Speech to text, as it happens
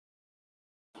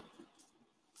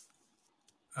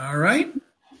All right,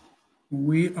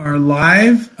 we are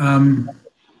live.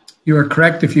 You are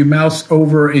correct. If you mouse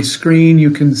over a screen,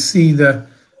 you can see the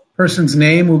person's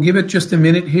name. We'll give it just a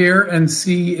minute here and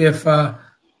see if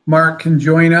Marc can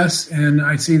join us. And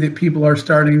I see that people are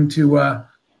starting to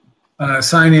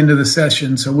sign into the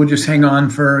session. So we'll just hang on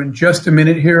for just a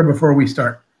minute here before we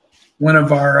start. One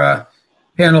of our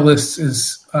panelists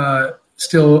is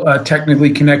still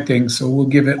technically connecting, so we'll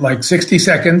give it like 60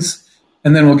 seconds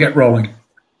and then we'll get rolling.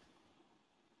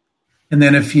 And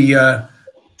then if he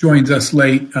joins us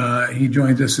late, he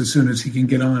joins us as soon as he can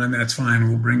get on, and that's fine.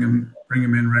 We'll bring him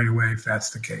in right away if that's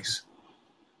the case.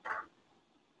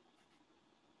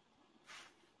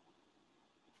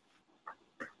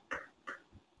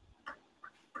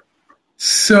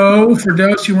 So,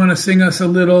 Firdaus, you want to sing us a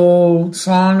little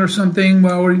song or something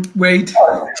while we wait?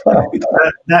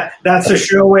 That's a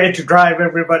sure way to drive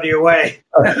everybody away.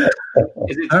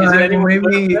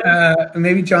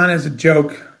 Maybe John has a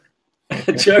joke.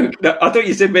 A joke? No, I thought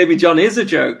you said maybe John is a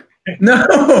joke. No.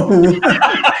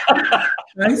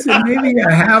 I said maybe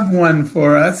I have one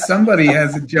for us. Somebody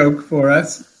has a joke for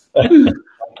us. The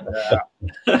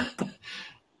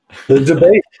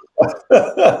debate.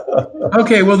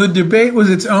 Okay, well, the debate was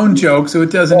its own joke, so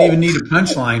it doesn't even need a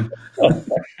punchline.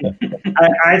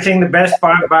 I think the best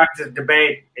part about the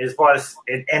debate was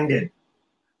it ended.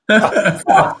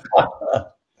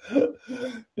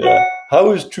 Yeah.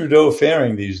 How is Trudeau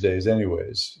faring these days,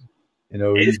 anyways? You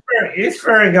know, he's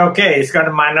faring okay. He's got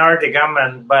a minority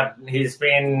government, but he's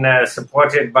been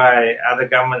supported by other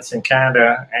governments in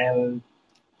Canada, and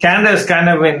Canada is kind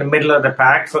of in the middle of the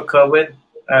pack for COVID.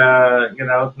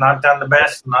 Not done the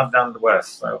best, not done the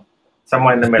worst, so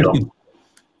somewhere in the middle.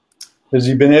 Has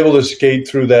he been able to skate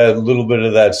through that little bit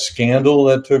of that scandal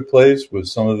that took place with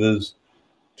some of his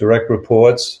direct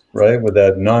reports, right, with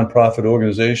that nonprofit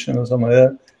organization or something like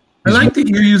that? I like that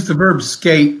you use the verb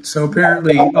skate. So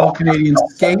apparently all Canadians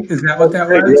skate. Is that what that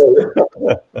was?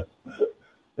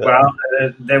 Well,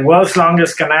 the world's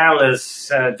longest canal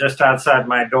is just outside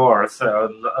my door.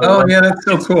 So yeah, that's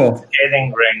so cool.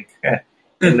 Skating rink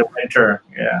in the winter.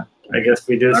 Yeah, I guess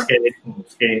we do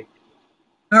skate.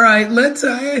 All right,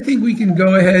 I think we can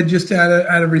go ahead just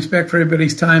out of respect for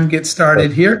everybody's time, get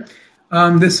started here.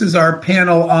 This is our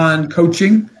panel on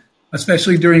coaching,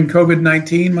 especially during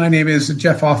COVID-19. My name is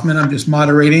Jeff Hoffman. I'm just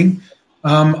moderating.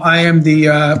 I am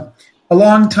a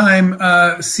longtime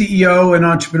CEO and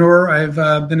entrepreneur.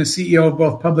 I've been a CEO of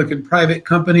both public and private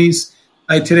companies.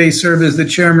 I today serve as the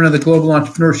chairman of the Global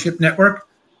Entrepreneurship Network,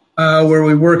 where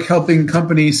we work helping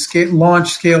companies launch,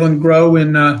 scale, and grow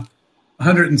in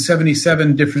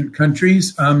 177 different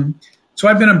countries. So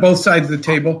I've been on both sides of the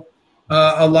table.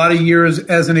 A lot of years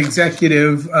as an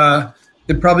executive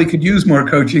that probably could use more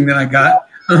coaching than I got.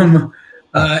 And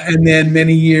then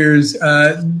many years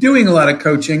doing a lot of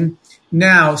coaching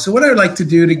now. So what I'd like to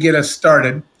do to get us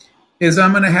started is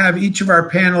I'm going to have each of our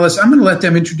panelists, I'm going to let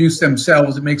them introduce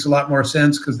themselves. It makes a lot more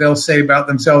sense because they'll say about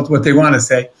themselves what they want to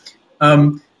say.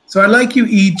 So I'd like you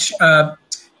each,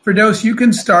 Firdaus, you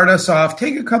can start us off.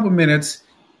 Take a couple minutes.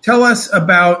 Tell us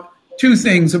about two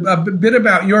things, a bit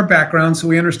about your background so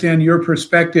we understand your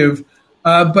perspective,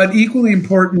 but equally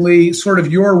importantly, sort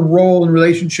of your role in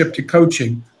relationship to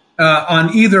coaching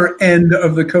on either end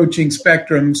of the coaching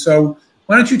spectrum. So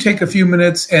why don't you take a few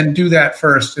minutes and do that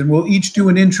first, and we'll each do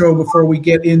an intro before we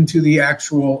get into the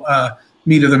actual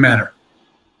meat of the matter.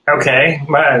 Okay.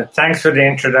 Thanks for the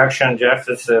introduction, Jeff.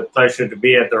 It's a pleasure to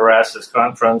be at the Horasis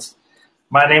conference.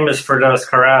 My name is Firdaus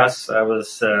Kharas. I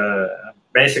was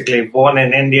basically born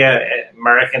in India,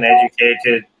 American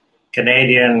educated,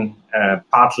 Canadian,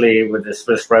 partly with a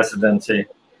Swiss residency.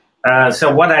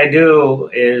 So what I do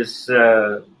is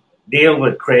deal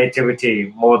with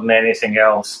creativity more than anything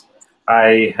else.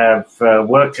 I have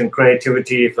worked in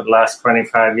creativity for the last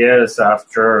 25 years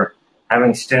after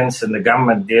having stints in the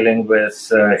government dealing with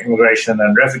immigration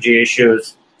and refugee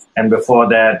issues, and before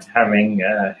that having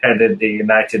headed the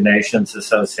United Nations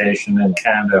Association in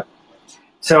Canada.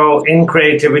 So in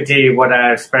creativity, what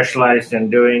I've specialized in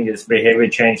doing is behavior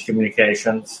change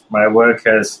communications. My work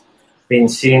has been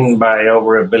seen by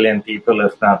over 1 billion people,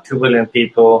 if not 2 billion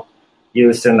people,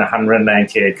 used in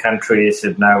 198 countries.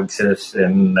 It now exists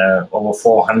in over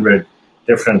 400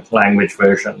 different language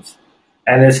versions.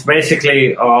 And it's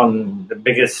basically on the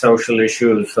biggest social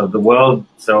issues of the world.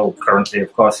 So currently,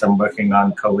 of course, I'm working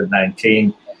on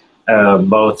COVID-19,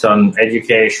 both on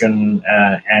education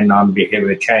and on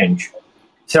behavior change.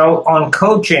 So on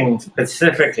coaching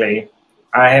specifically,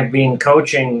 I have been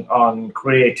coaching on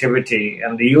creativity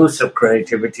and the use of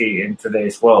creativity in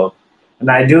today's world.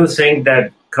 And I do think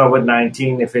that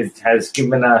COVID-19, if it has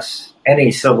given us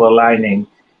any silver lining,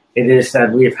 It is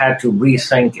that we've had to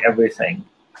rethink everything.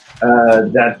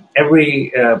 That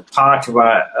every part of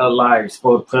our lives,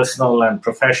 both personal and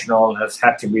professional, has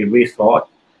had to be rethought.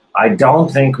 I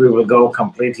don't think we will go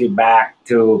completely back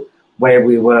to where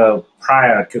we were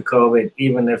prior to COVID,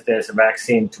 even if there's a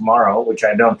vaccine tomorrow, which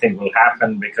I don't think will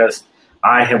happen because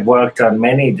I have worked on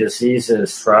many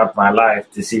diseases throughout my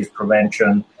life, disease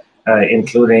prevention,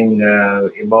 including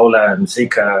Ebola and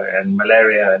Zika and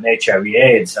malaria and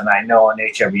HIV/AIDS. And I know on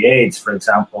HIV/AIDS, for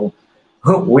example,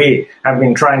 we have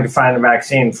been trying to find a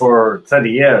vaccine for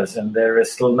 30 years, and there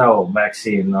is still no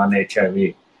vaccine on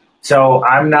HIV. So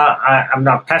I'm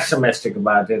not pessimistic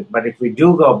about it. But if we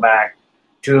do go back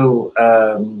to,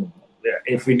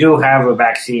 if we do have a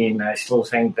vaccine, I still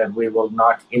think that we will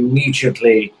not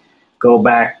immediately go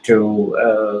back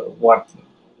to what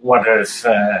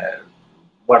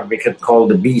we could call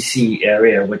the BC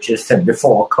area, which is the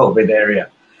before COVID area.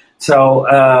 So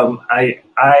I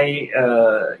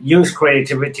use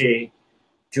creativity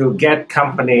to get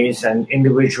companies and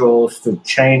individuals to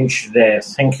change their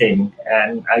thinking.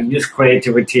 And I use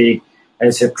creativity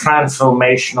as a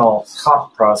transformational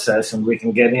thought process, and we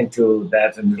can get into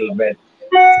that in a little bit,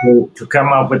 to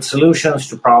come up with solutions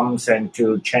to problems and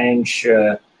to change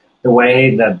the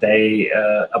way that they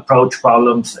approach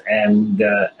problems and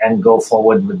go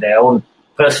forward with their own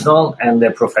personal and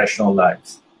their professional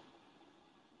lives.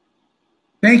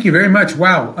 Thank you very much.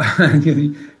 Wow.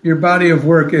 Your body of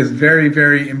work is very,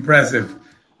 very impressive.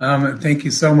 Thank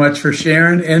you so much for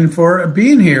sharing and for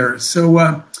being here.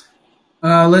 So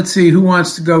let's see, who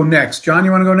wants to go next? John,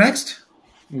 you want to go next?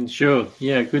 Sure.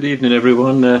 Yeah, good evening,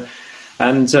 everyone.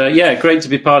 Great to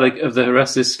be part of the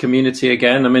Horasis community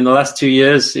again. I mean, the last 2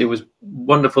 years, it was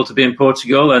wonderful to be in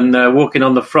Portugal and walking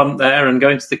on the front there and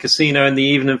going to the casino in the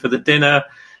evening for the dinner.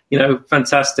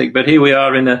 Fantastic. But here we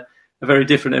are in a very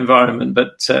different environment,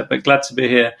 but glad to be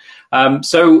here. My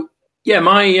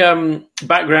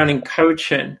background in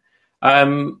coaching,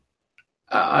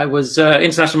 I was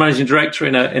international managing director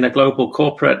in a global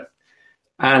corporate,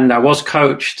 and I was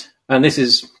coached, and this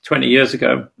is 20 years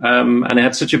ago, and it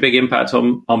had such a big impact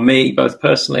on me, both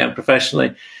personally and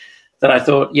professionally, that I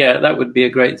thought, that would be a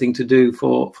great thing to do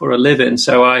for a living.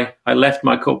 So I left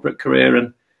my corporate career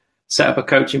and set up a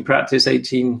coaching practice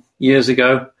 18 years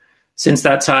ago. Since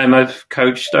that time, I've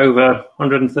coached over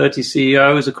 130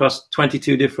 CEOs across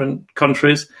 22 different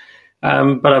countries.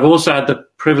 But I've also had the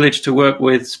privilege to work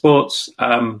with sports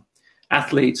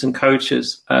athletes and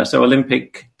coaches. So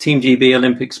Team GB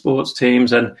Olympic sports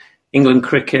teams and England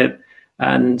cricket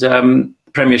and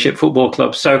Premiership football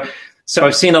clubs. So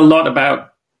I've seen a lot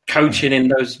about coaching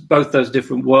in both those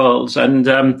different worlds. And,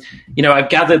 I've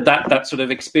gathered that sort of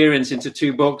experience into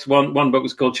two books. One book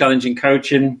was called Challenging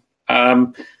Coaching.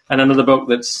 And another book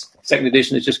that's second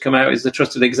edition has just come out is The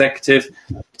Trusted Executive.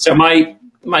 So my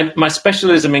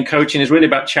specialism in coaching is really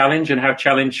about challenge and how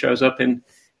challenge shows up in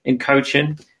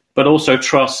coaching, but also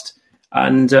trust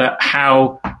and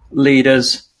how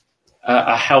leaders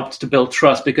are helped to build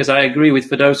trust. Because I agree with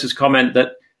Firdaus's comment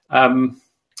that,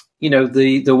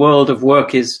 the world of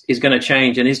work is going to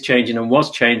change and is changing and was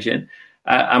changing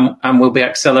and will be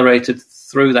accelerated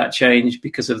through that change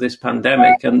because of this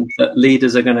pandemic, and that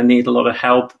leaders are going to need a lot of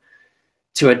help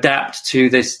to adapt to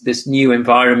this new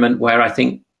environment where I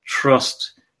think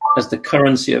trust as the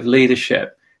currency of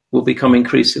leadership will become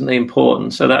increasingly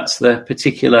important. So that's the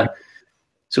particular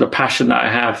sort of passion that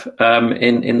I have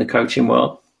in the coaching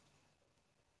world.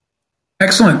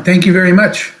 Excellent. Thank you very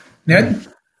much. Ned?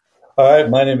 All right.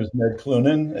 My name is Ned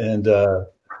Cloonan, and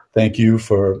thank you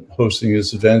for hosting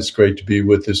this event. It's great to be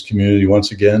with this community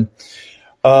once again.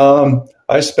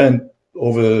 I spent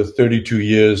over 32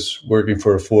 years working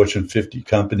for a Fortune 50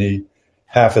 company.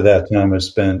 Half of that time I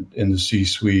spent in the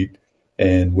C-suite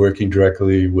and working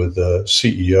directly with the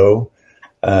CEO.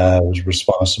 I was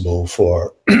responsible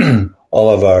for all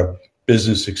of our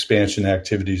business expansion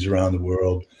activities around the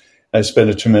world. I spent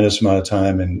a tremendous amount of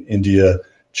time in India,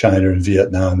 China, and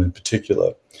Vietnam in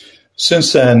particular.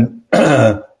 Since then,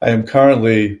 I am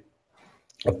currently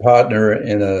a partner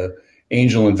in an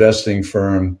angel investing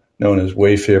firm known as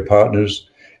Wayfair Partners,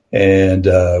 and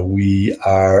we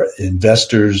are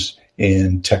investors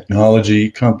in technology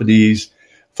companies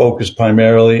focused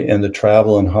primarily in the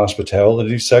travel and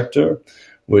hospitality sector,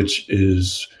 which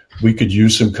is, we could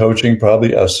use some coaching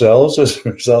probably ourselves as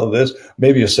a result of this.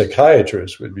 Maybe a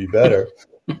psychiatrist would be better.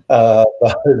 But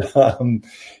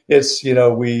it's,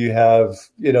 we have,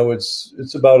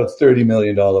 it's about a $30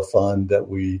 million fund that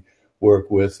we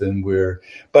work with, and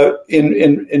but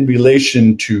in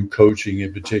relation to coaching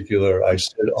in particular, I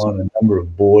sit on a number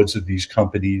of boards of these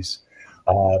companies,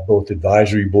 both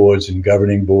advisory boards and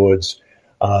governing boards.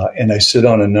 And I sit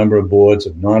on a number of boards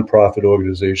of nonprofit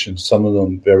organizations, some of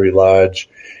them very large.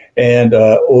 And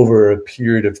over a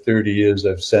period of 30 years,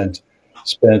 I've spent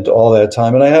all that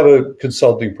time. And I have a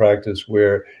consulting practice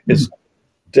where it's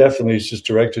just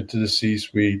directed to the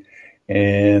C-suite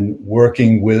and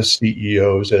working with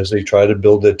CEOs as they try to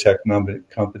build their tech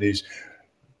companies,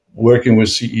 working with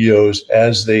CEOs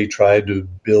as they try to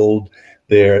build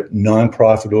their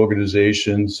nonprofit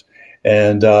organizations,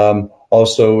 and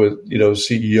also,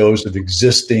 CEOs of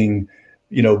existing,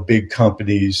 big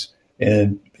companies,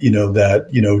 and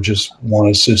that just want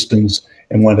assistance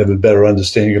and want to have a better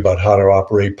understanding about how to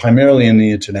operate, primarily in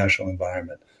the international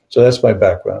environment. So that's my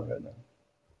background right now.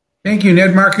 Thank you,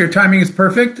 Ned. Marc, your timing is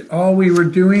perfect. All we were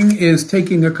doing is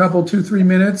taking a couple, 2-3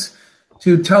 minutes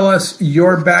to tell us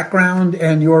your background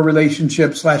and your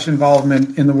relationship /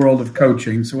 involvement in the world of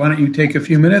coaching. So why don't you take a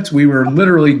few minutes? We were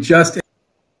literally just...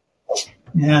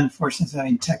 Yeah, unfortunately,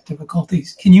 having tech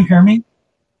difficulties. Can you hear me?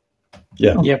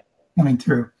 Yeah. Oh, yep. Coming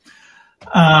through.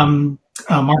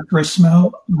 Marc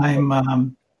Verissimo.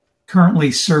 I'm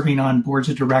currently serving on boards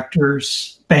of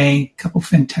directors, bank, a couple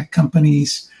fintech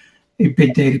companies, a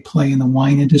big data play in the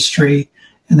wine industry.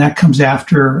 And that comes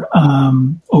after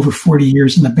over 40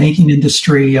 years in the banking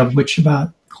industry, of which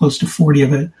about close to 40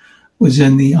 of it was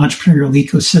in the entrepreneurial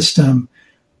ecosystem,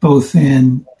 both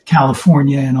in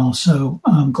California and also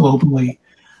globally.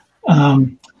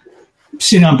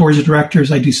 Sitting on boards of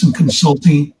directors, I do some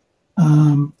consulting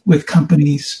with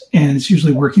companies, and it's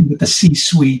usually working with the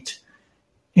C-suite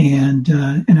and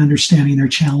understanding their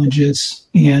challenges.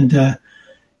 And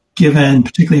given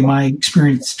particularly my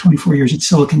experience, 24 years at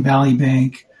Silicon Valley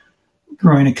Bank,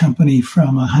 growing a company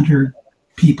from 100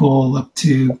 people up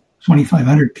to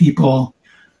 2,500 people,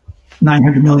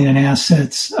 900 million in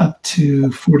assets up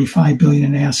to 45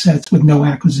 billion in assets with no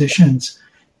acquisitions,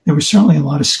 there was certainly a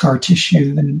lot of scar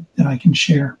tissue that I can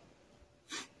share.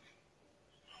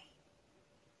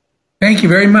 Thank you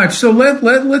very much. So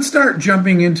let's start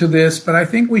jumping into this, but I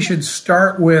think we should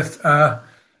start with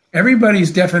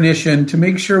everybody's definition to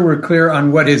make sure we're clear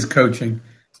on what is coaching.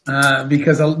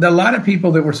 Because a lot of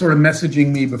people that were sort of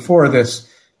messaging me before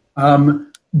this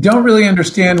don't really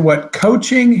understand what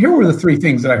coaching. Here were the 3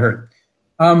 things that I heard.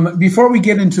 Before we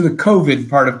get into the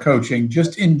COVID part of coaching,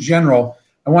 just in general,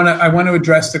 I want to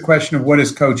address the question of what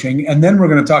is coaching, and then we're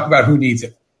going to talk about who needs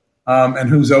it and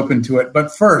who's open to it.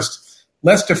 But first,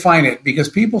 let's define it, because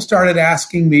people started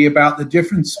asking me about the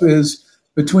differences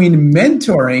between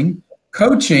mentoring,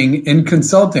 coaching, and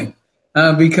consulting,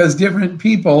 because different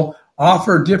people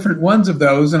offer different ones of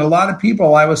those. And a lot of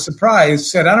people, I was surprised,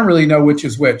 said, I don't really know which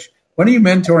is which. When are you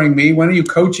mentoring me? When are you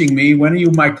coaching me? When are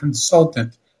you my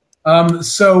consultant?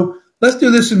 So let's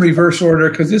do this in reverse order,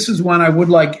 because this is one I would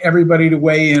like everybody to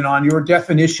weigh in on your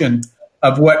definition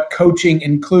of what coaching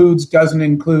includes, doesn't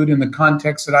include in the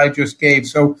context that I just gave.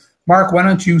 So, Marc, why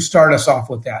don't you start us off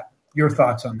with that? Your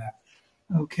thoughts on that?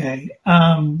 Okay.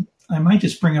 I might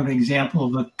just bring up an example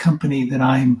of a company that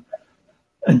I'm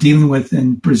dealing with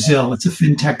in Brazil. It's a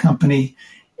fintech company.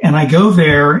 And I go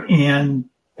there, and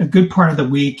a good part of the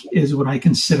week is what I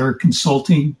consider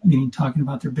consulting, meaning talking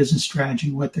about their business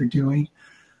strategy, what they're doing.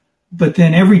 But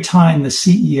then every time the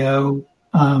CEO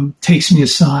takes me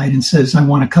aside and says, I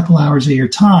want a couple hours of your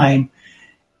time,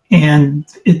 and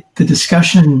the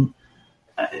discussion,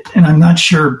 and I'm not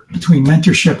sure between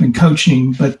mentorship and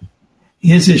coaching, but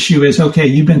his issue is, okay,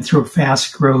 you've been through a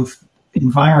fast growth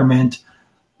environment.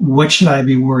 What should I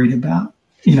be worried about?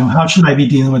 How should I be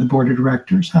dealing with the board of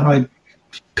directors? How do I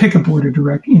pick a board of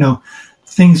directors?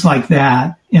 Things like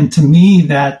that. And to me,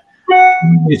 that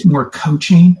is more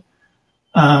coaching.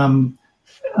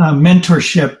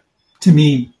 Mentorship, to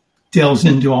me, delves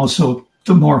into also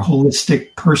the more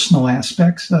holistic personal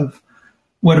aspects of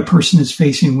what a person is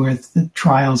facing with the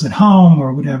trials at home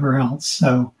or whatever else.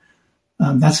 So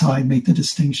that's how I make the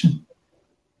distinction.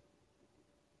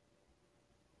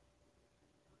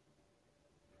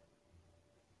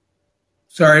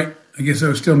 Sorry, I guess I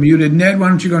was still muted. Ned, why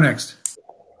don't you go next?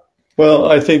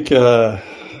 Well, I think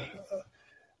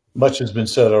much has been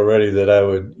said already that I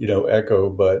would, echo.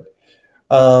 But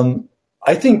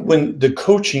I think when the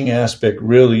coaching aspect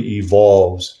really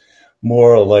evolves,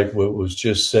 more like what was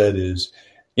just said is,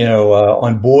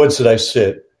 on boards that I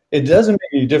sit, it doesn't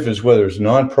make any difference whether it's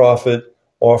nonprofit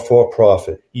or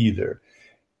for-profit either.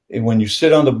 And when you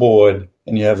sit on the board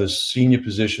and you have a senior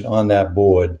position on that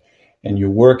board, and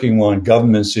you're working on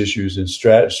governance issues and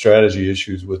strategy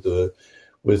issues with the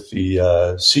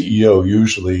CEO,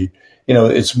 usually,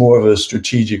 it's more of a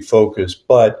strategic focus.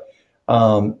 But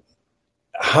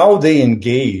how they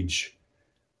engage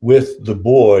with the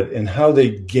board and how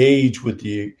they engage with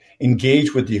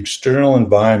the external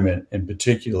environment in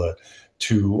particular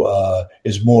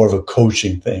is more of a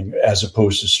coaching thing as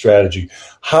opposed to strategy.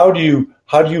 How do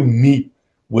you meet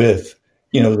with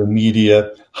the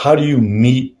media? How do you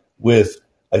meet with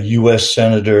a U.S.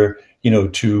 senator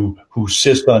who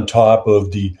sits on top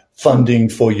of the funding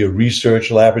for your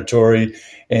research laboratory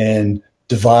and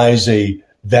devise a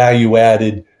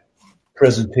value-added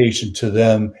presentation to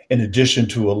them in addition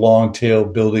to a long-tail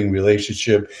building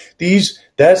relationship?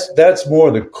 That's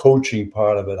more the coaching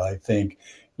part of it, I think.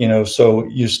 So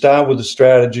you start with a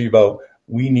strategy about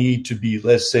we need to be,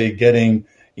 let's say, getting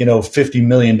 $50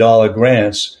 million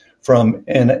grants from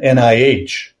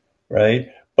NIH, right?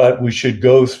 But we should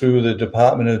go through the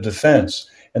Department of Defense.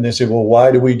 And they say, well,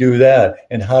 why do we do that?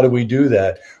 And how do we do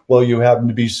that? Well, you happen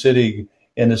to be sitting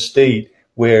in a state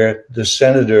where the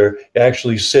senator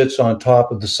actually sits on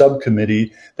top of the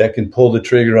subcommittee that can pull the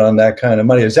trigger on that kind of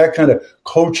money. It's that kind of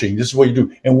coaching. This is what you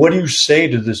do. And what do you say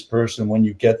to this person when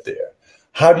you get there?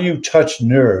 How do you touch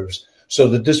nerves so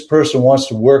that this person wants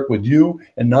to work with you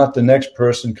and not the next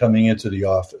person coming into the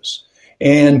office?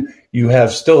 And you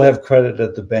still have credit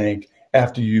at the bank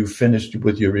after you've finished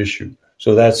with your issue.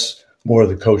 So that's more of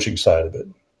the coaching side of it.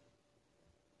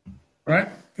 All right.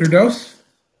 Firdaus?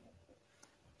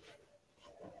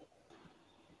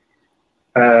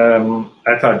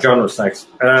 I thought John was next.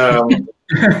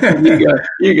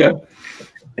 You go.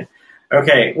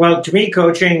 Okay. Well, to me,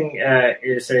 coaching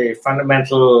is a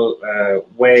fundamental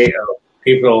way of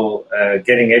people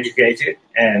getting educated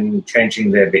and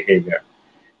changing their behavior.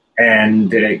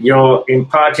 And you're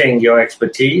imparting your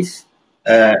expertise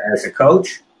as a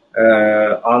coach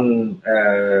on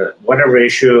whatever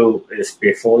issue is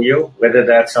before you, whether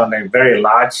that's on a very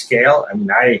large scale. I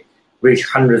mean, I reach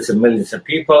hundreds of millions of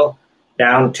people,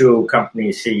 down to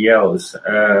company CEOs,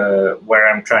 where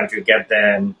I'm trying to get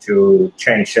them to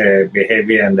change their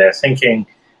behavior and their thinking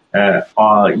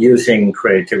or using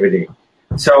creativity.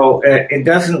 So it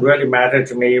doesn't really matter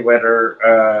to me whether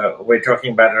we're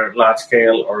talking about a large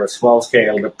scale or a small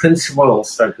scale. The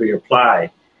principles that we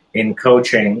apply in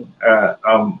coaching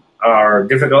are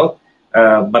difficult,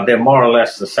 but they're more or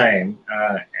less the same.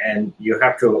 And you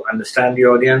have to understand the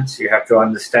audience. You have to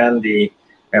understand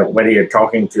whether you're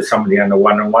talking to somebody on a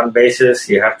one-on-one basis.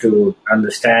 You have to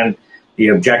understand the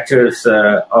objectives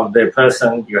of the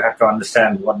person. You have to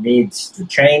understand what needs to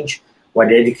change, what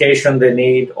education they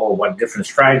need, or what different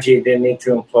strategy they need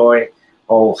to employ,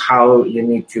 or how you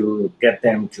need to get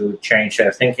them to change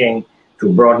their thinking, to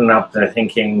broaden up their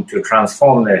thinking, to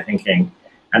transform their thinking.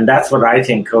 And that's what I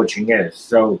think coaching is.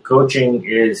 So coaching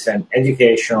is an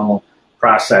educational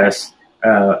process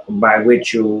by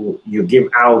which you give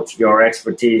out your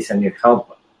expertise and you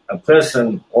help a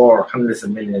person or hundreds of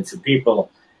millions of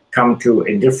people come to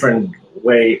a different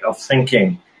way of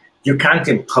thinking. You can't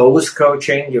impose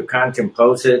coaching. You can't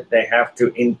impose it. They have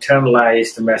to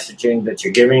internalize the messaging that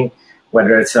you're giving,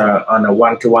 whether it's on a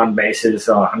one-to-one basis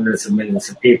or hundreds of millions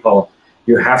of people.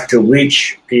 You have to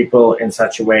reach people in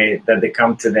such a way that they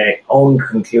come to their own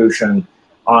conclusion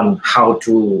on how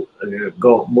to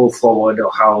move forward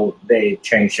or how they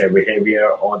change their behavior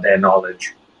or their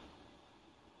knowledge.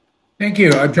 Thank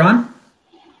you. John?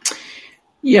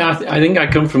 Yeah, I think I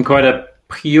come from quite a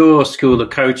pure school of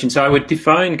coaching. So I would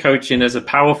define coaching as a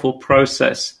powerful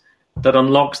process that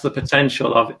unlocks the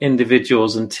potential of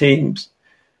individuals and teams.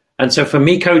 And so for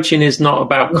me, coaching is not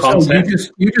about content. So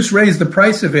you just raised the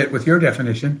price of it with your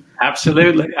definition.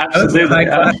 Absolutely.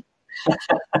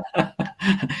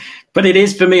 But it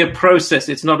is for me a process.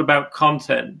 It's not about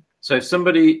content. So if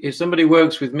somebody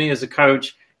works with me as a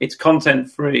coach, it's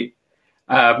content free.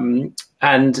 And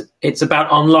it's about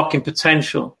unlocking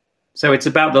potential. So it's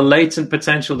about the latent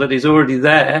potential that is already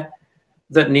there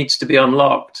that needs to be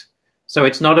unlocked. So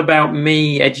it's not about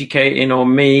me educating or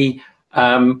me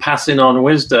passing on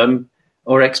wisdom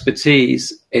or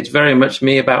expertise. It's very much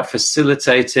me about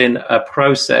facilitating a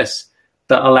process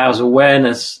that allows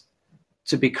awareness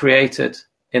to be created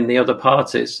in the other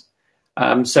parties.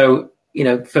 So,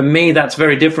 for me, that's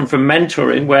very different from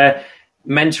mentoring, where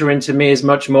mentoring to me is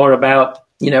much more about,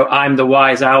 I'm the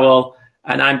wise owl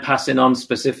and I'm passing on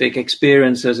specific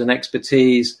experiences and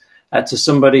expertise to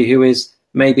somebody who is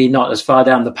maybe not as far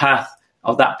down the path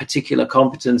of that particular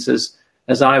competence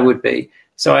as I would be.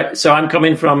 So I'm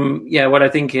coming from, what I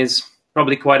think is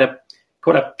probably quite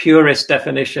a purist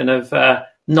definition of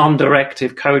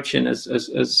non-directive coaching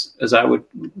as I would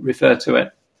refer to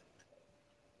it.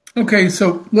 Okay,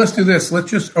 so let's do this.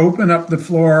 Let's just open up the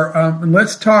floor and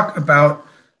let's talk about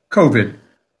COVID.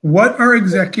 What are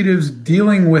executives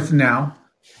dealing with now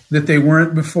that they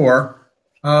weren't before?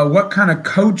 What kind of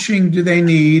coaching do they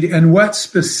need, and what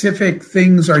specific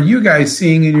things are you guys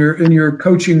seeing in your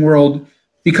coaching world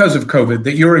because of COVID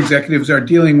that your executives are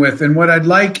dealing with? And what I'd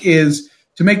like is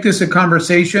to make this a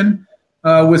conversation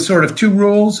with sort of two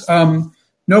rules.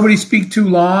 Nobody speak too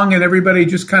long, and everybody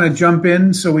just kind of jump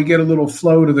in so we get a little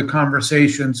flow to the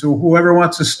conversation. So whoever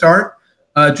wants to start,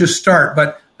 just start.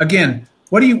 But again,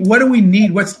 what do we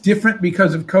need? What's different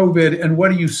because of COVID, and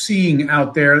what are you seeing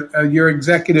out there? Your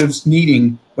executives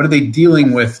needing? What are they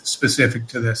dealing with specific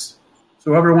to this?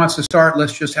 So whoever wants to start,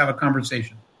 let's just have a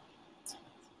conversation.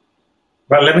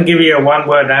 Well, let me give you a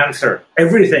one-word answer.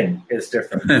 Everything is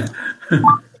different.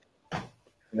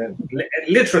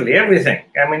 Literally everything.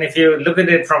 I mean, if you look at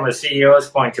it from a CEO's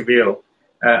point of view,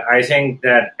 I think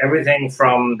that everything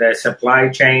from the supply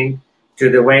chain to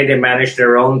the way they manage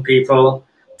their own people,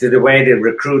 to the way they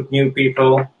recruit new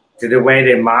people, to the way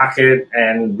they market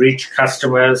and reach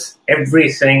customers,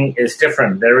 everything is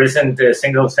different. There isn't a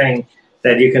single thing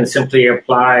that you can simply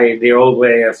apply the old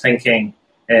way of thinking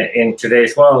in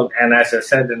today's world. And as I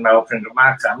said in my opening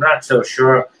remarks, I'm not so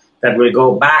sure that we'll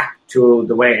go back to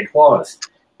the way it was.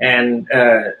 And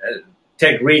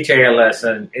take retail as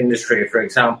an industry, for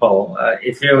example.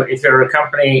 If you're a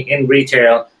company in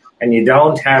retail and you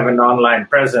don't have an online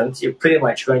presence, you're pretty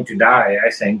much going to die,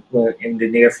 I think, in the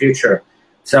near future.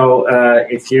 So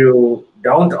if you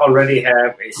don't already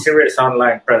have a serious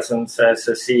online presence as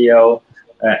a CEO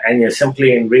and you're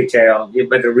simply in retail, you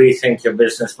better rethink your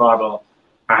business model.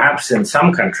 Perhaps in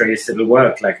some countries it'll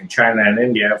work, like in China and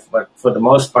India, but for the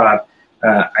most part,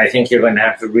 I think you're going to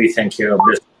have to rethink your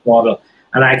business model.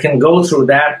 And I can go through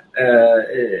that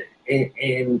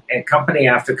in company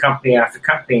after company after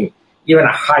company. Even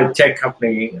a high-tech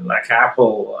company like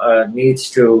Apple needs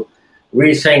to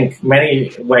rethink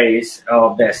many ways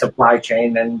of their supply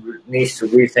chain and needs to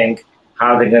rethink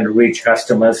how they're going to reach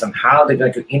customers and how they're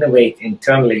going to innovate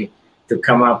internally to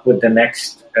come up with the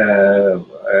next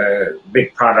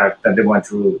big product that they want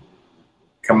to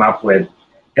come up with.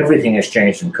 Everything has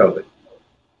changed in COVID.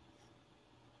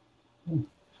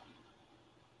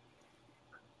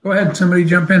 Go ahead, somebody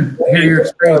jump in. Hear your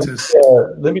experiences.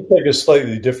 Let me take a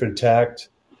slightly different tact,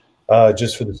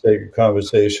 just for the sake of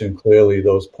conversation. Clearly,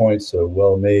 those points are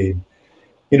well made.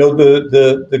 You know,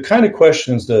 the kind of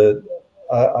questions that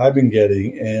I've been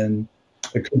getting and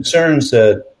the concerns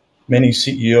that many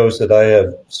CEOs that I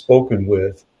have spoken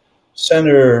with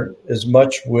center as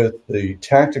much with the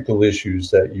tactical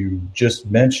issues that you just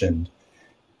mentioned,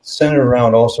 center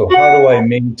around also how do I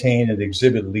maintain and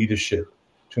exhibit leadership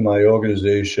to my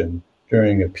organization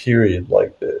during a period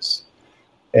like this?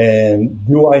 And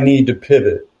do I need to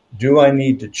pivot? Do I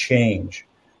need to change?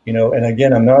 You know, and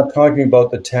again, I'm not talking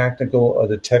about the tactical or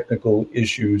the technical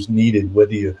issues needed,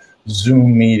 whether you're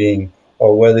Zoom meeting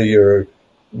or whether you're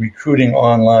recruiting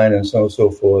online and so on and so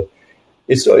forth.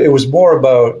 It was more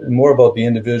about the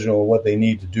individual and what they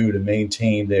need to do to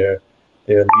maintain their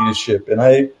leadership. And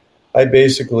I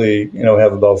basically, you know,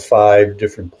 have about 5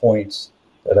 different points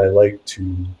that I like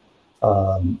to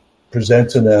present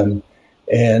to them.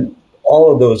 And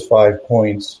all of those 5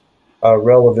 points are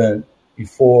relevant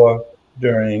before,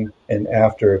 during, and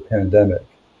after a pandemic.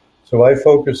 So I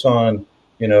focus on,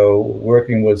 you know,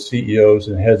 working with CEOs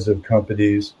and heads of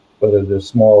companies, whether they're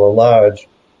small or large,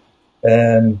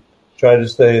 and try to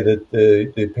say that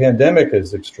the pandemic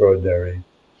is extraordinary,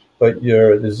 but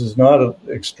this is not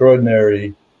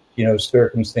extraordinary, you know,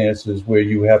 circumstances where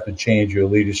you have to change your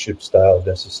leadership style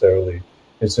necessarily.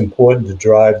 It's important to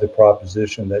drive the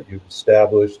proposition that you've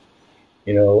established,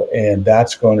 you know, and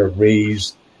that's going to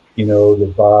raise, you know, the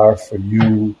bar for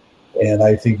you. And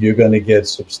I think you're going to get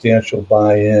substantial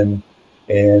buy-in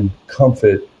and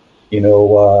comfort, you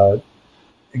know,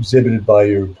 exhibited by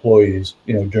your employees,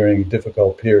 you know, during a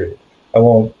difficult period. I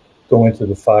won't go into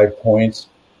the 5 points,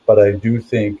 but I do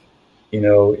think, you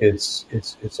know, it's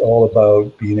all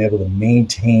about being able to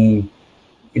maintain,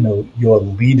 you know, your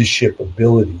leadership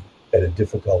ability at a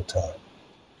difficult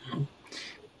time.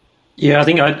 Yeah, I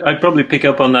think I'd probably pick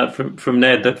up on that from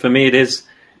Ned. That for me, it is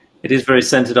very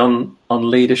centered on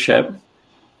leadership,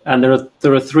 and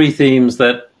there are 3 themes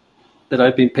that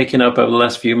I've been picking up over the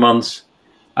last few months: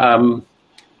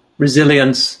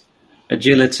 resilience,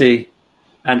 agility,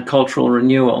 and cultural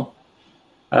renewal.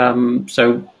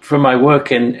 So from my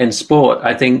work in sport,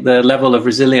 I think the level of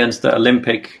resilience that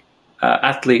Olympic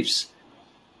athletes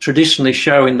traditionally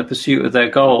show in the pursuit of their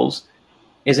goals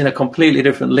is in a completely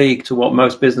different league to what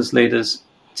most business leaders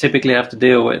typically have to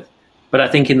deal with. But I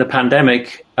think in the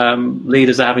pandemic,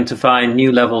 leaders are having to find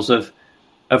new levels of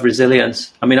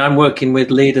resilience. I mean, I'm working with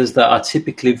leaders that are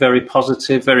typically very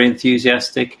positive, very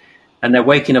enthusiastic, and they're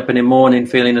waking up in the morning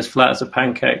feeling as flat as a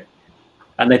pancake,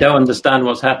 and they don't understand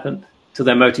what's happened to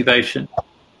their motivation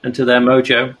and to their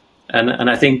mojo. And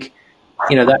I think,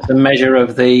 that's a measure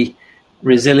of the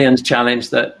resilience challenge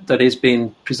that is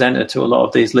being presented to a lot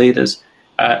of these leaders.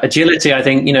 Agility, I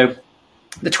think,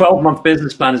 the 12-month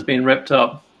business plan has been ripped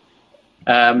up.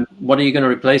 What are you going to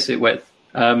replace it with?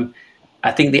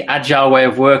 I think the agile way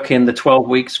of working, the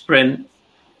 12-week sprint,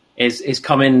 is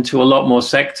coming to a lot more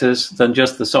sectors than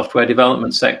just the software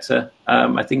development sector.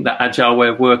 I think that agile way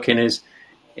of working is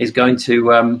going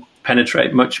to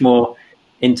penetrate much more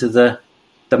into the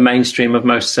mainstream of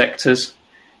most sectors.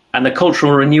 And the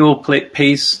cultural renewal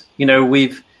piece,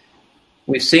 we've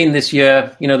seen this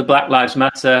year, the Black Lives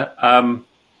Matter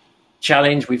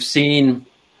challenge. We've seen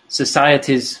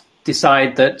societies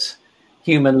decide that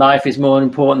human life is more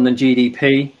important than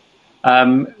GDP.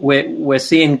 We're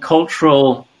seeing a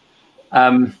cultural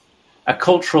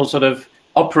sort of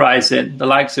uprising, the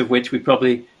likes of which we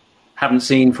probably haven't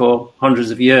seen for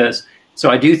hundreds of years. So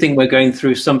I do think we're going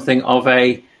through something of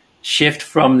a shift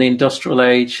from the industrial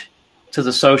age to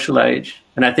the social age.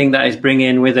 And I think that is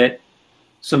bringing with it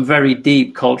some very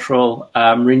deep cultural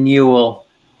renewal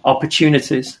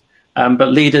opportunities.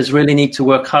 But leaders really need to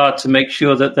work hard to make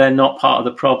sure that they're not part of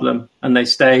the problem and they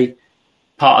stay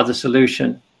part of the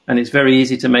solution. And it's very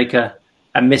easy to make a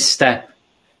misstep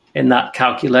in that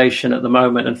calculation at the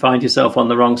moment and find yourself on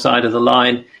the wrong side of the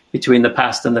line between the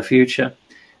past and the future.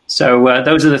 So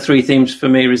those are the three themes for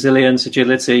me: resilience,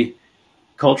 agility,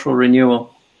 cultural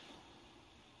renewal.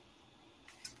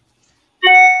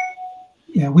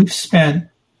 Yeah, we've spent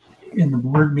in the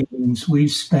board meetings,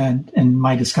 in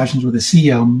my discussions with the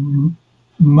CEO,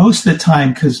 most of the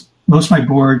time, because most of my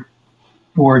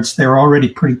boards, they're already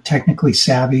pretty technically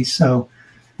savvy. So,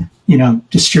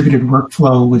 distributed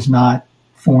workflow was not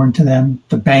foreign to them.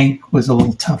 The bank was a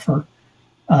little tougher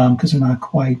because they're not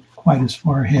quite as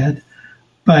far ahead.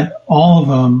 But all of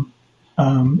them,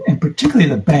 and particularly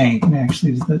the bank,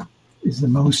 actually is the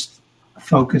most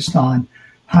focused on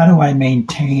how do I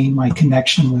maintain my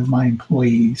connection with my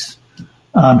employees?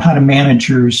 How do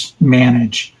managers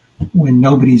manage when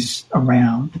nobody's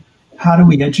around? How do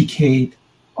we educate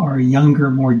our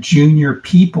younger, more junior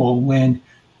people when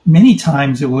many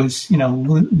times it was,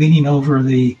 leaning over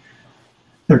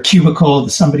their cubicle to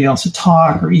somebody else to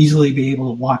talk, or easily be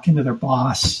able to walk into their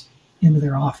boss, into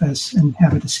their office and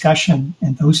have a discussion.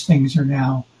 And those things are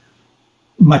now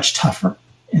much tougher.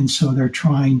 And so they're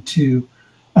trying to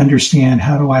understand,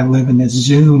 how do I live in this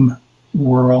Zoom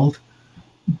world?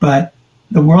 But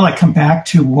the world I come back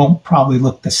to won't probably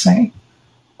look the same,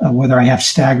 whether I have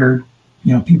staggered,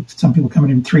 some people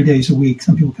coming in 3 days a week,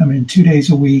 some people coming in 2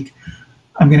 days a week.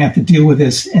 I'm going to have to deal with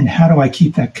this. And how do I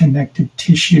keep that connective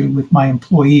tissue with my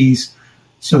employees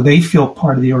so they feel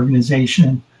part of the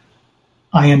organization?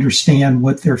 I understand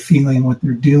what they're feeling, what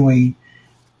they're doing.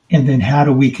 And then how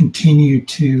do we continue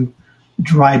to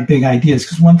drive big ideas?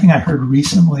 Because one thing I heard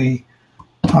recently,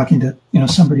 talking to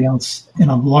somebody else in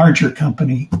a larger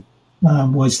company,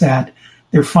 was that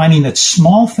they're finding that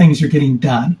small things are getting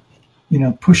done,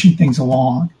 pushing things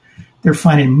along. They're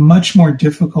finding much more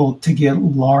difficult to get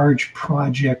large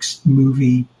projects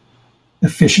moving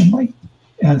efficiently.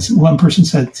 As one person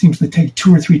said, it seems to take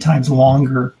 2 or 3 times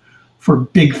longer for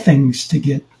big things to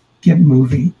get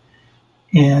moving.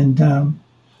 And,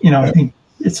 I think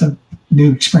it's a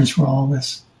new experience for all of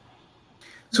us.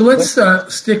 So let's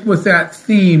stick with that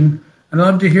theme. I'd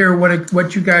love to hear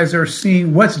what you guys are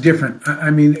seeing. What's different?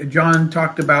 I mean, John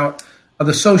talked about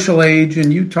the social age,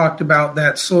 and you talked about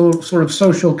that sort of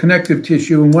social connective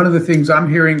tissue. And one of the things I'm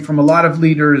hearing from a lot of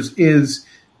leaders is,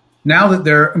 now that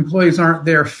their employees aren't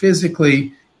there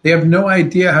physically, they have no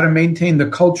idea how to maintain the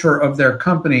culture of their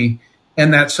company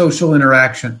and that social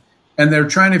interaction. And they're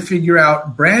trying to figure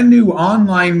out brand new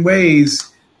online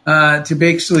ways to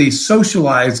basically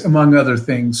socialize, among other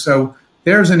things. So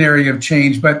there's an area of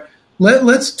change. But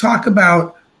let's talk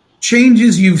about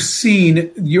changes you've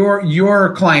seen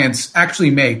your clients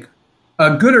actually make,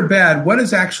 good or bad. What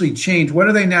has actually changed? What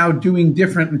are they now doing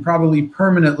different and probably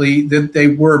permanently than they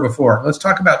were before? Let's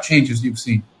talk about changes you've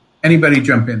seen. Anybody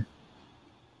jump in?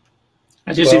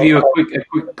 I'll just give you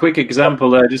a quick example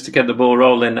there, just to get the ball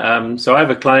rolling. So I have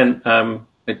a client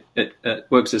that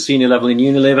works at senior level in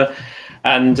Unilever,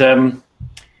 and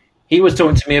he was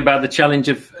talking to me about the challenge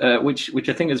of which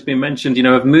I think has been mentioned,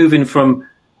 of moving from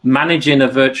managing a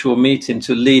virtual meeting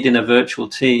to leading a virtual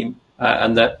team,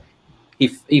 and that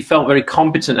he felt very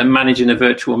competent in managing a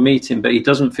virtual meeting, but he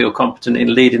doesn't feel competent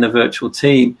in leading a virtual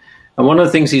team. And one of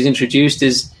the things he's introduced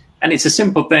is, and it's a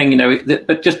simple thing,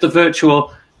 but just the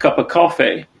virtual cup of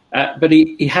coffee, but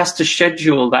he has to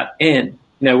schedule that in.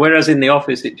 whereas in the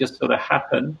office it just sort of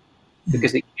happened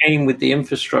because it came with the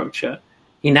infrastructure.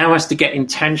 He now has to get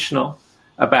intentional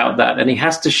about that, and he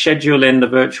has to schedule in the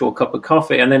virtual cup of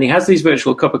coffee, and then he has these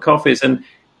virtual cup of coffees, and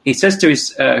he says to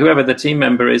his whoever the team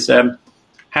member is,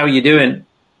 how are you doing?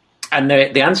 And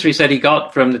the answer he said he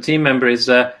got from the team member is,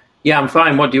 yeah, I'm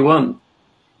fine, what do you want?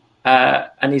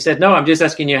 And he said, no, I'm just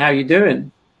asking you how you're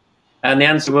doing. And the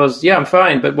answer was, yeah, I'm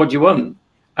fine, but what do you want?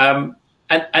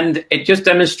 And it just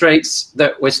demonstrates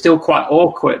that we're still quite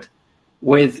awkward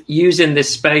with using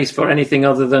this space for anything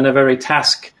other than a very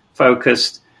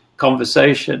task-focused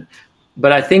conversation.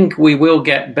 But I think we will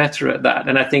get better at that.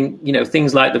 And I think,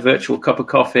 things like the virtual cup of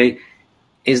coffee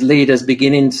is leaders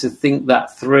beginning to think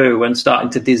that through and starting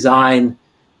to design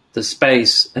the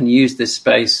space and use this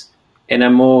space in a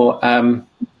more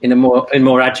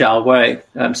agile way.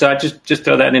 So I just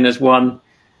throw that in as one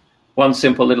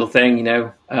simple little thing.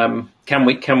 Can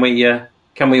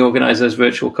we organize those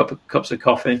virtual cups of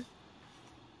coffee?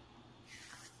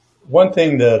 One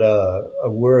thing that a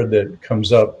word that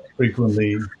comes up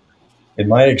frequently in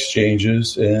my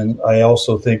exchanges, and I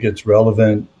also think it's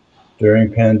relevant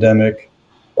during pandemic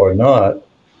or not,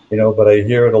 but I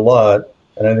hear it a lot,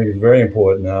 and I think it's very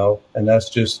important now, and that's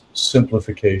just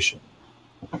simplification.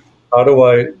 How do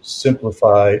I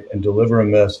simplify and deliver a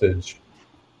message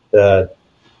that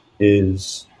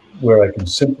is where I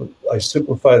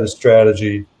simplify the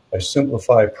strategy, I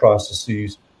simplify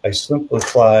processes, I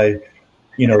simplify,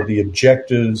 the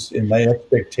objectives and my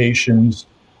expectations,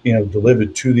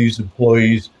 delivered to these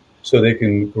employees so they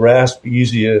can grasp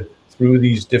easier through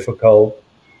these difficult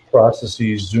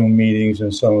processes, Zoom meetings,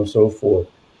 and so on and so forth.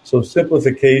 So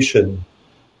simplification,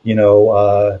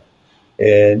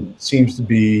 and seems to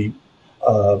be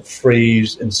a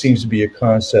phrase and seems to be a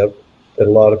concept that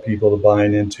a lot of people are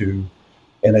buying into.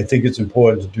 And I think it's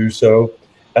important to do so.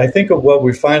 I think of what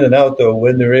we're finding out, though,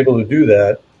 when they're able to do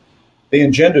that, they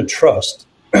engender trust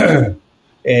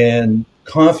and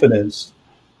confidence,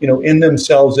 in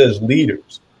themselves as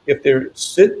leaders. If they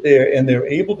sit there and they're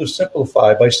able to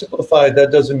simplify, by simplify,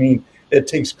 that doesn't mean it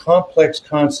takes complex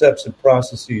concepts and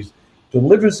processes,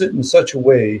 delivers it in such a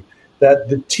way that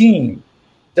the team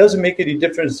doesn't make any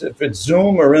difference if it's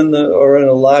Zoom or in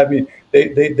a live meeting.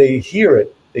 They hear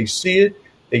it, they see it,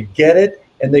 they get it,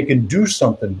 and they can do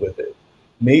something with it.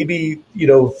 Maybe,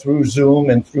 through Zoom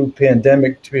and through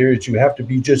pandemic periods, you have to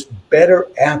be just better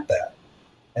at that.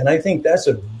 And I think that's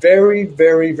a very,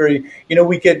 very, very,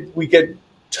 we get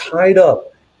tied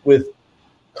up with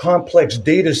complex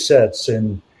data sets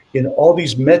and all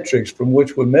these metrics from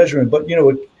which we're measuring. But,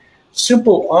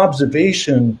 simple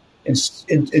observation and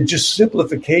just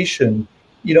simplification,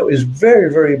 is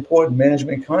very, very important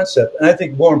management concept. And I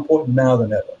think more important now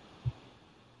than ever.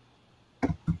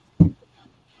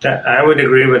 I would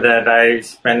agree with that. I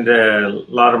spend a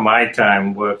lot of my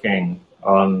time working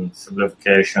on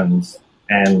simplifications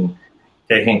and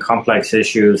taking complex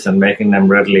issues and making them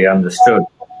readily understood.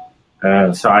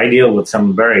 So I deal with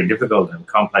some very difficult and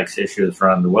complex issues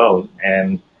around the world,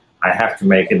 and I have to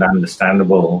make it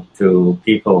understandable to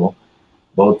people,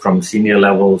 both from senior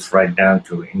levels right down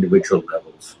to individual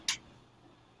levels.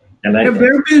 And have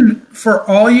there been, for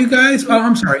all you guys,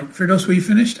 I'm sorry, Firdaus, were you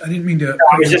finished? I didn't mean to.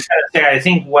 I was just going to say, I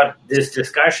think what this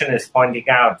discussion is pointing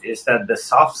out is that the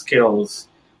soft skills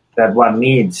that one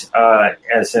needs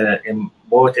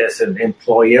both as an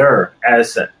employer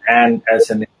and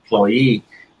as an employee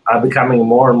are becoming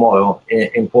more and more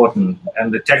important,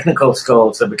 and the technical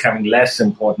skills are becoming less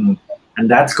important, and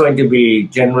that's going to be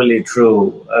generally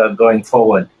true going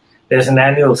forward. There's an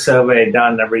annual survey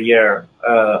done every year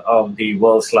of the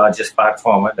world's largest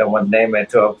platform, I don't want to name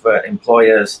it, of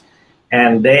employers,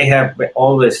 and they have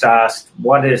always asked,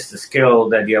 what is the skill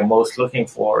that you're most looking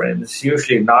for? And it's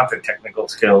usually not a technical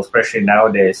skill, especially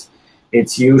nowadays.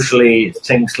 It's usually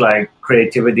things like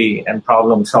creativity and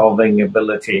problem-solving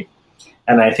ability.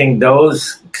 And I think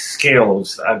those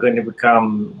skills are going to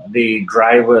become the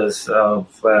drivers of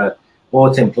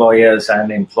both employers and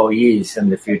employees in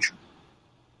the future.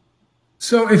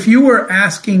 So if you were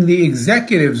asking the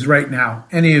executives right now,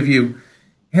 any of you,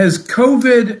 has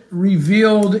COVID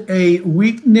revealed a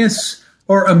weakness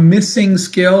or a missing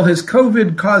skill? Has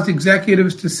COVID caused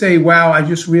executives to say, wow, I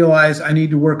just realized I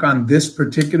need to work on this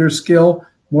particular skill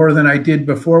more than I did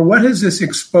before? What has this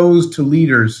exposed to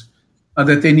leaders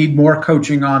that they need more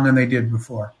coaching on than they did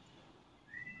before?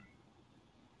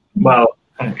 Well,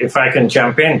 if I can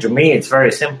jump in, to me, it's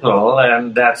very simple,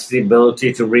 and that's the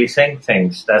ability to rethink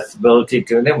things. That's the ability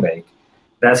to innovate.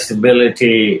 That's the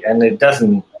ability, and it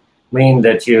doesn't mean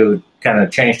that you kind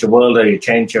of change the world or you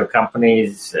change your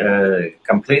companies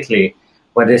completely,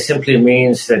 but it simply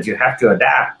means that you have to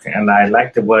adapt. And I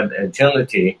like the word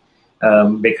agility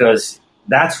because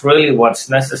that's really what's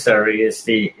necessary is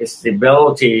the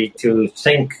ability to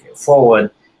think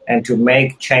forward and to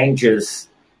make changes.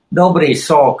 Nobody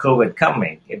saw COVID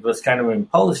coming. It was kind of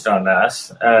imposed on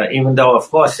us, even though, of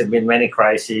course, there have been many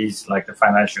crises like the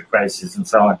financial crisis and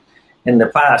so on in the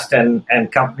past,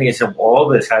 and companies have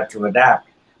always had to adapt.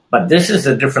 But this is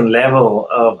a different level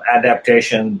of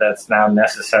adaptation that's now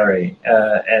necessary,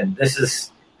 and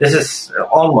this is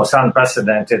almost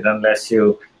unprecedented unless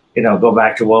you go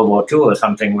back to World War II or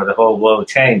something where the whole world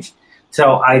changed.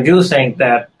 So I do think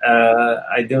that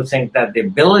the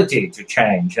ability to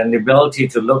change and the ability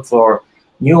to look for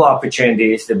new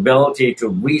opportunities, the ability to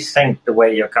rethink the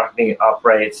way your company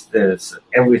operates, there's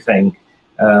everything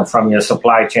from your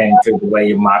supply chain to the way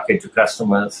you market to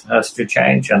customers has to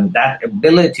change. And that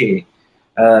ability,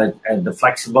 and the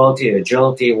flexibility,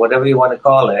 agility, whatever you want to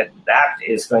call it, that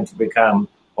is going to become,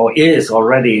 or is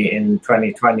already in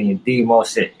 2020, the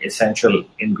most essential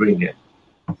ingredient.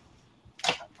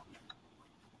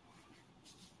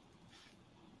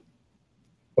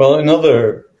 Well,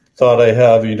 another thought I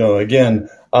have, again,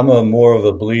 I'm more of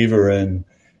a believer in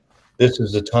this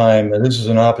is a time and this is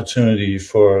an opportunity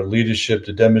for leadership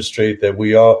to demonstrate that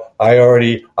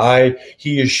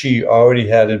he or she already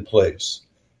had in place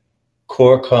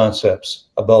core concepts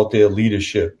about their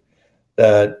leadership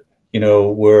that,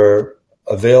 were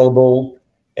available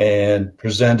and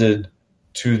presented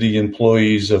to the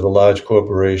employees of a large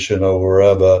corporation or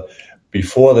wherever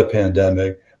before the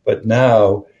pandemic. But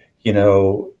now,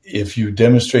 if you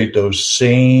demonstrate those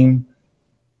same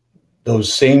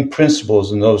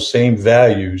principles and those same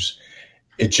values,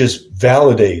 it just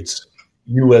validates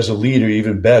you as a leader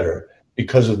even better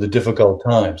because of the difficult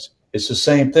times. It's the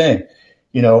same thing.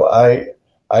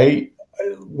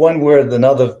 One word,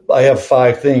 another, I have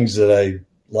 5 things that I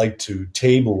like to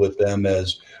table with them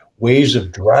as ways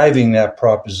of driving that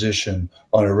proposition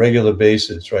on a regular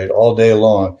basis, right, all day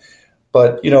long.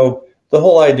 But, the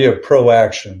whole idea of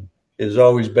proaction is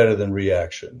always better than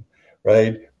reaction,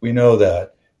 right? We know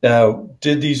that. Now,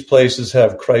 did these places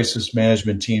have crisis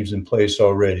management teams in place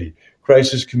already?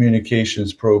 Crisis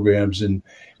communications programs in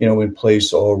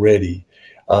place already?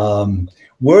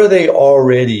 Had they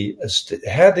already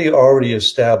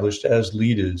established as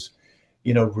leaders,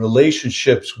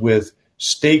 relationships with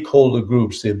stakeholder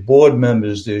groups, their board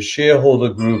members, their shareholder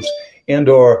groups, and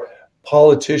or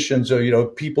politicians or,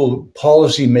 people,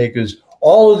 policymakers,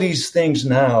 all of these things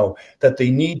now that they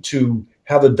need to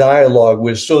have a dialogue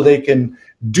with so they can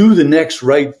do the next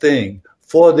right thing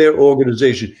for their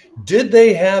organization. Did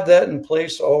they have that in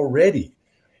place already?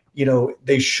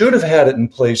 They should have had it in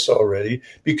place already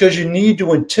because you need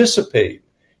to anticipate.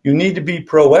 You need to be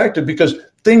proactive because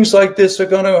things like this are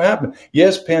going to happen.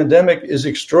 Yes, pandemic is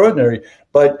extraordinary,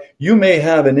 but you may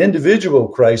have an individual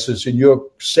crisis in your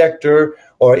sector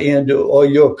or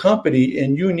your company,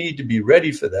 and you need to be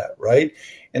ready for that, right?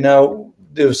 And now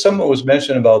someone was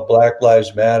mentioning about Black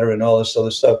Lives Matter and all this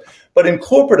other stuff, but in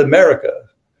corporate America,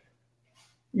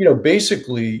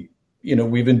 basically,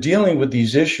 we've been dealing with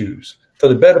these issues for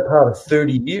the better part of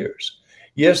 30 years.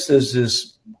 Yes, there's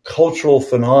this cultural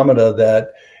phenomena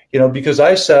that, because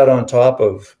I sat on top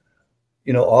of,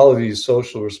 all of these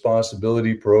social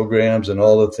responsibility programs and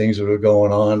all the things that are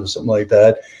going on and something like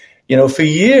that, for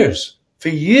years,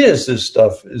 this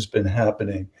stuff has been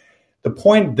happening. The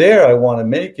point there I want to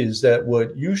make is that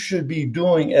what you should be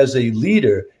doing as a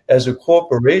leader, as a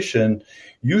corporation,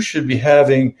 you should have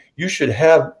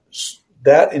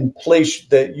that in place,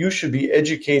 that you should be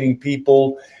educating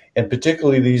people, and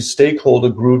particularly these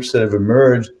stakeholder groups that have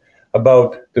emerged,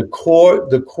 about the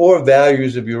core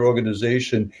values of your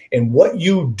organization and what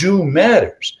you do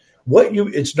matters.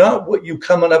 It's not what you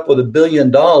coming up with $1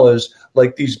 billion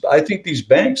like these. I think these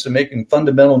banks are making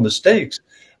fundamental mistakes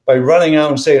by running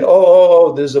out and saying,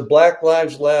 there's a Black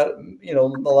Lives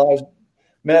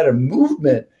Matter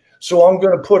movement, so I'm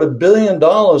going to put $1 billion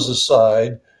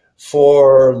aside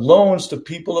for loans to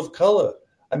people of color.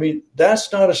 I mean,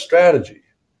 that's not a strategy.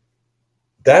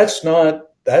 That's not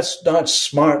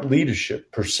smart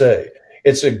leadership per se.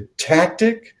 It's a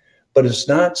tactic, but it's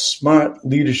not smart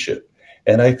leadership.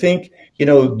 And I think,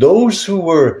 those who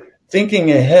were thinking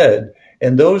ahead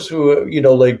and those who,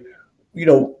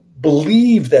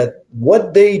 believe that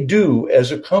what they do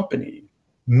as a company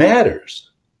matters,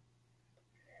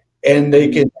 and they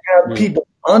can have people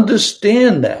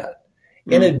understand that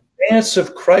in advance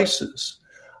of crisis,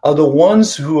 are the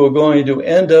ones who are going to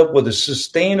end up with a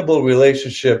sustainable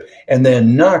relationship, and they're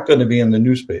not going to be in the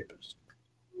newspapers.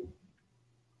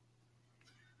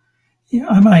 Yeah,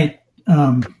 I might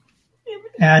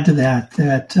add to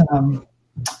that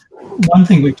one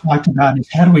thing we've talked about is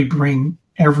how do we bring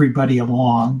everybody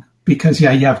along? Because, you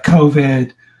have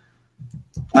COVID,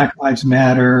 Black Lives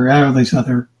Matter, all these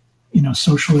other,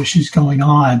 social issues going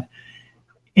on.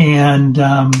 And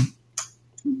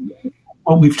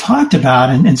what we've talked about,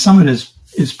 and some of it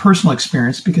is personal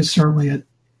experience, because certainly at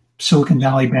Silicon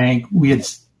Valley Bank, we had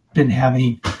been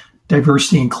having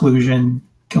diversity inclusion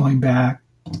going back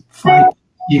 5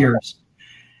 years.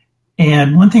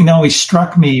 And one thing that always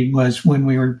struck me was when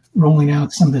we were rolling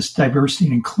out some of this diversity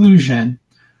and inclusion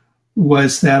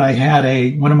was that I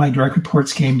had one of my direct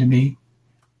reports came to me,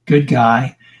 good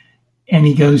guy, and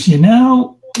he goes,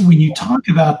 when you talk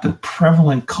about the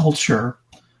prevalent culture,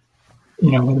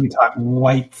 whether we talk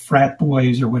white frat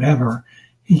boys or whatever,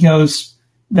 he goes,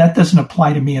 that doesn't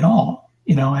apply to me at all.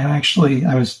 I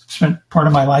spent part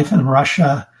of my life in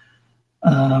Russia.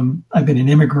 I've been an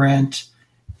immigrant,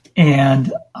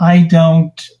 and I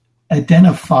don't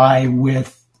identify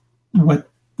with what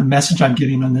the message I'm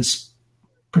getting on this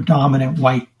predominant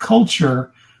white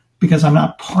culture because I'm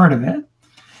not part of it.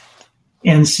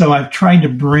 And so I've tried to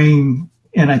bring,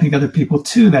 and I think other people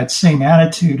too, that same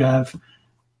attitude of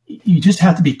you just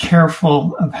have to be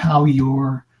careful of how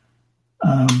you're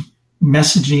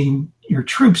messaging your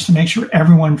troops to make sure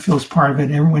everyone feels part of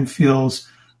it. Everyone feels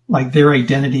like their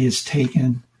identity is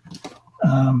taken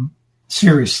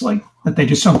seriously, that they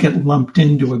just don't get lumped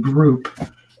into a group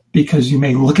because you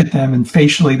may look at them and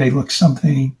facially they look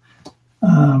something,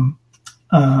 and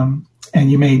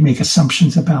you may make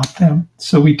assumptions about them.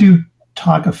 So we do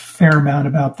talk a fair amount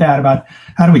about that, about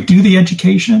how do we do the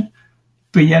education,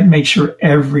 but yet make sure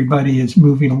everybody is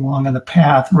moving along on the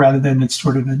path rather than it's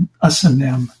sort of an us and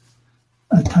them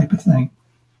type of thing.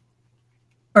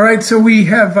 All right, so we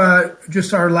have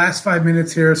just our last 5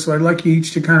 minutes here, so I'd like you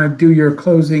each to kind of do your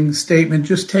closing statement.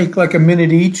 Just take like a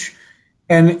minute each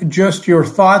and just your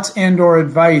thoughts and or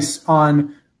advice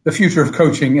on the future of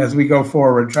coaching as we go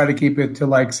forward. Try to keep it to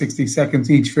like 60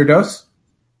 seconds each. Firdaus?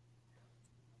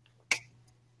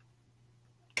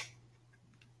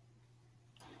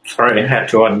 Sorry, I had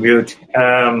to unmute.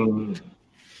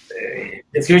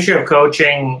 The future of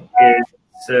coaching is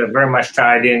very much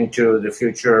tied into the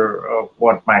future of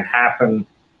what might happen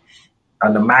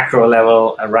on the macro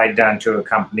level right down to a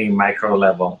company micro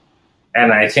level.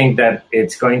 And I think that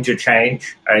it's going to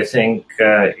change. I think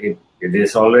it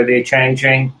is already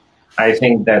changing. I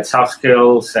think that soft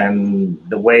skills and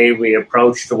the way we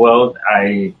approach the world,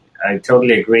 I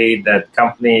totally agree that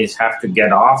companies have to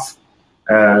get off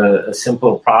a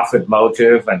simple profit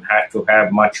motive and have to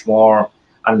have much more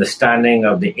understanding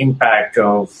of the impact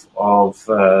of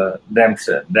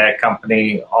their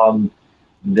company on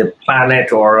the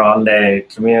planet or on their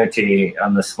community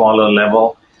on the smaller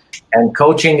level. And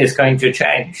coaching is going to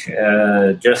change,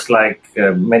 just like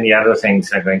many other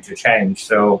things are going to change.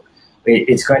 So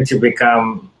it's going to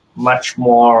become much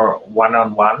more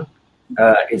one-on-one.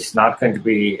 It's not going to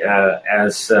be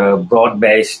as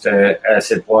broad-based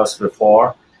as it was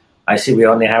before. I see we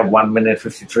only have 1 minute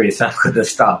 53, so I'm going to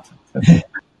stop.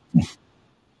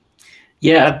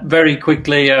 Yeah, very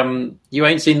quickly. You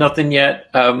ain't seen nothing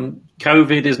yet.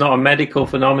 COVID is not a medical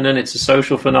phenomenon. It's a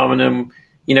social phenomenon.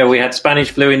 We had Spanish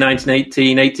flu in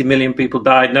 1918. 80 million people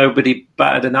died. Nobody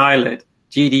batted an eyelid.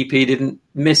 GDP didn't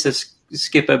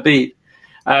skip a beat.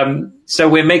 So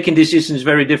we're making decisions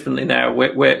very differently now.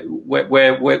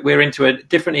 We're into a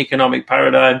different economic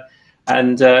paradigm.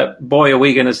 And boy, are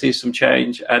we going to see some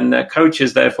change. And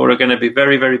coaches, therefore, are going to be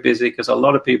very, very busy because a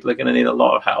lot of people are going to need a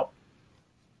lot of help.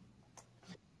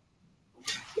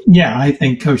 Yeah, I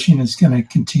think coaching is going to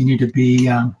continue to be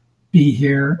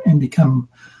here and become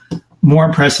more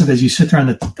impressive as you sit there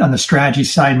on the strategy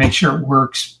side, make sure it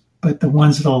works. But the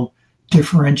ones that'll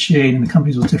differentiate and the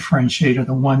companies will differentiate are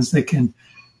the ones that can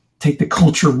take the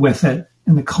culture with it,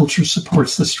 and the culture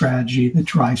supports the strategy that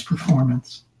drives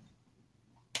performance.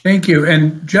 Thank you.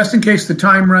 And just in case the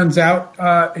time runs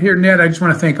out here, Ned, I just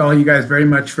want to thank all you guys very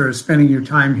much for spending your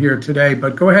time here today.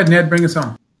 But go ahead, Ned, bring us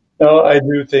home. No, I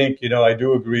do think, I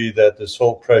do agree that this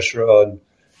whole pressure on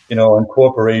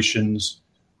corporations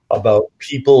about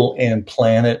people and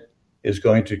planet is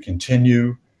going to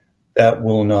continue. That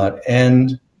will not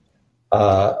end.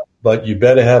 But you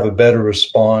better have a better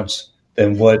response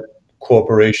than what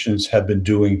corporations have been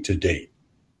doing to date.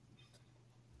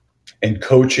 And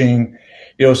coaching,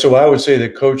 so I would say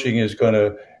that coaching is going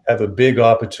to have a big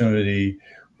opportunity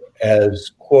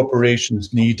as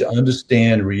corporations need to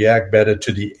understand, react better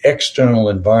to the external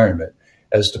environment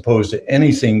as opposed to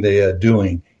anything they are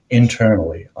doing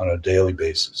internally on a daily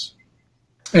basis.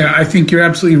 Yeah, I think you're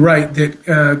absolutely right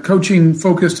that coaching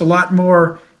focused a lot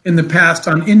more in the past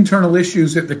on internal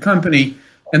issues at the company,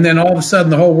 and then all of a sudden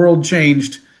the whole world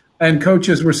changed, and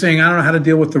coaches were saying, I don't know how to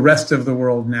deal with the rest of the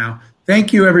world now.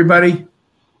 Thank you, everybody.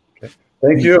 Okay.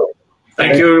 Thank you.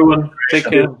 Thank you, everyone. Take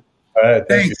care. All right.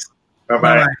 Thanks.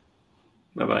 Bye-bye.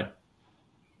 Bye-bye.